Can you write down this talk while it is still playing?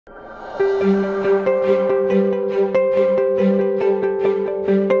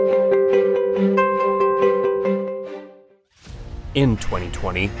In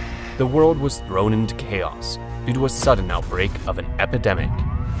 2020, the world was thrown into chaos due to a sudden outbreak of an epidemic.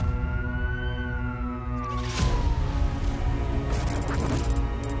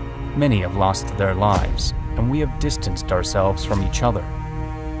 Many have lost their lives, and we have distanced ourselves from each other.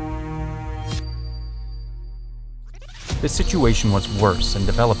 The situation was worse in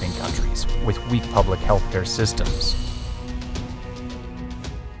developing countries with weak public healthcare systems.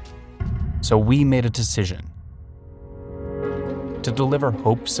 So we made a decision to deliver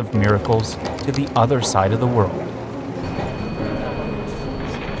hopes of miracles to the other side of the world.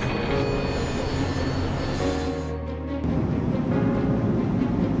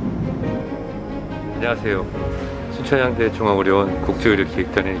 안녕하세요. 순천향대 중앙의료원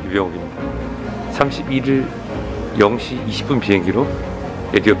국제의료기획단의 유병욱입니다. 31일 0시 20분 비행기로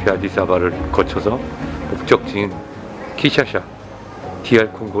에티오피아 아디스아바를 거쳐서 목적지인 키샤샤, DR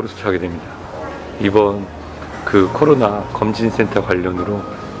콩고로 수출하게 됩니다. 이번 코로나 검진센터 관련으로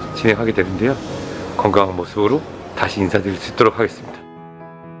진행하게 되는데요. 건강한 모습으로 다시 인사드릴 수 있도록 하겠습니다.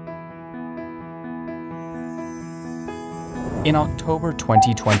 In October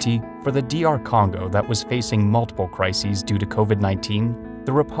 2020, for the DR Congo that was facing multiple crises due to COVID-19,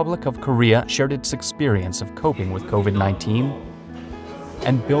 the Republic of Korea shared its experience of coping with COVID-19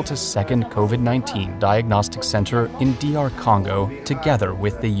 and built a second COVID-19 diagnostic center in DR Congo together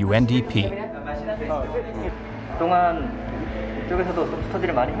with the UNDP. 그동안 이쪽에서도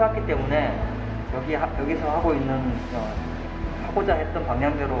스터디를 많이 해왔기 때문에 여기서 하고자 했던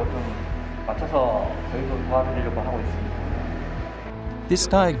방향대로 좀 맞춰서 저희도 도와드리려고 하고 있습니다. This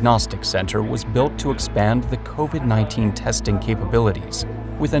diagnostic center was built to expand the COVID-19 testing capabilities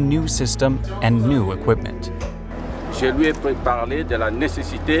with a new system and new equipment. Je lui ai parlé de la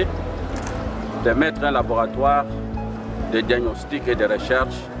nécessité de mettre un laboratoire de diagnostic et de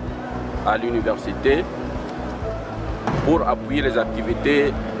recherche à l'université pour appuyer les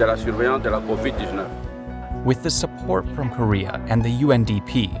activités de la surveillance de la COVID-19. With the support from Korea and the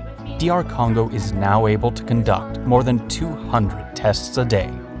UNDP, DR Congo is now able to conduct more than 200 tests a day.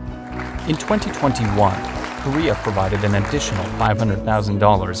 In 2021, Korea provided an additional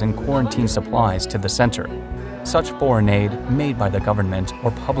 $500,000 in quarantine supplies to the center. Such foreign aid made by the government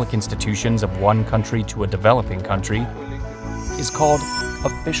or public institutions of one country to a developing country is called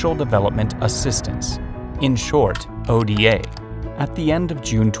Official Development Assistance, in short, ODA. At the end of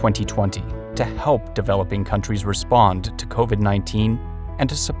June 2020, to help developing countries respond to COVID-19 and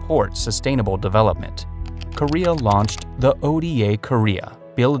to support sustainable development, Korea launched the ODA Korea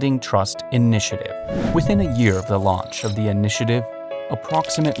Building Trust Initiative. Within a year of the launch of the initiative,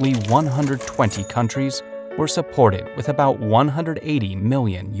 approximately 120 countries were supported with about $180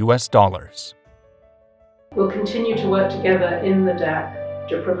 million. We'll continue to work together in the DAC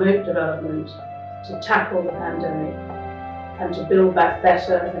to promote development, to tackle the pandemic, and to build back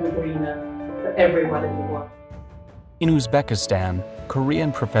better and greener for everyone in the world. In Uzbekistan,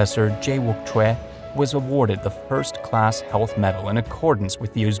 Korean professor Jae-wook Choi was awarded the first-class health medal in accordance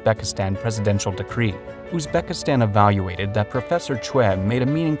with the Uzbekistan presidential decree. Uzbekistan evaluated that Professor Choi made a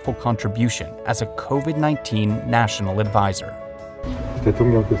meaningful contribution as a COVID-19 national advisor.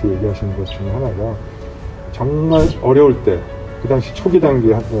 대통령께서 얘기하신 것 중에 하나가 정말 어려울 때, 그 당시 초기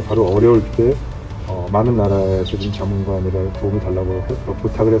단계 바로 어려울 때 많은 나라에서 좀 전문가들의 도움을 달라고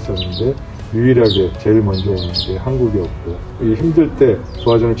부탁을 했었는데 유일하게 제일 먼저 오는 게 한국이었고 이 힘들 때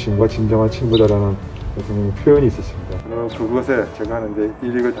도와주는 친구가 진정한 친구다라는 대통령의 표현이 있었습니다. 그것에 제가 하는데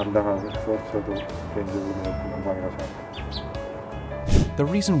일익을 담당하면서 저도 개인적으로 영광이라고 생각합니다. The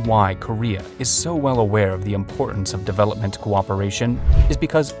reason why Korea is so well aware of the importance of development cooperation is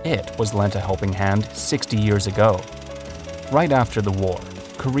because it was lent a helping hand 60 years ago. Right after the war,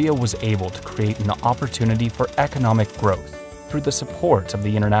 Korea was able to create an opportunity for economic growth through the support of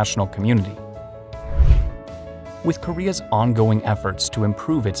the international community. With Korea's ongoing efforts to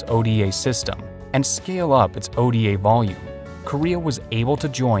improve its ODA system and scale up its ODA volume, Korea was able to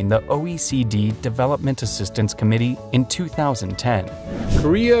join the OECD Development Assistance Committee in 2010.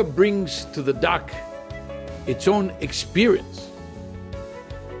 Korea brings to the DAC its own experience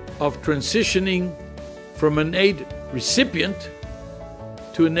of transitioning from an aid recipient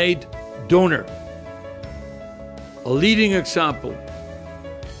to an aid donor, a leading example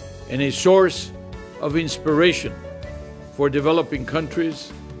and a source of inspiration for developing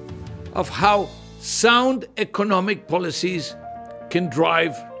countries of how sound economic policies can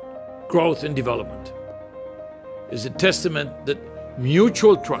drive growth and development. Is a testament that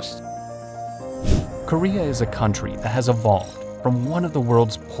mutual trust. Korea is a country that has evolved from one of the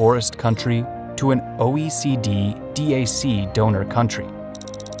world's poorest country to an OECD DAC donor country.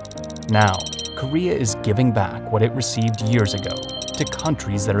 Now, Korea is giving back what it received years ago to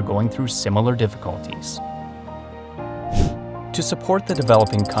countries that are going through similar difficulties. To support the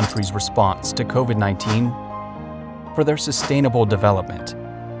developing countries' response to COVID-19, for their sustainable development,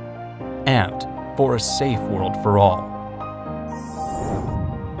 and for a safe world for all,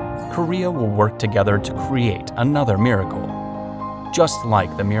 Korea will work together to create another miracle, just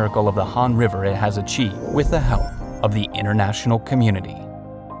like the miracle of the Han River it has achieved with the help of the international community.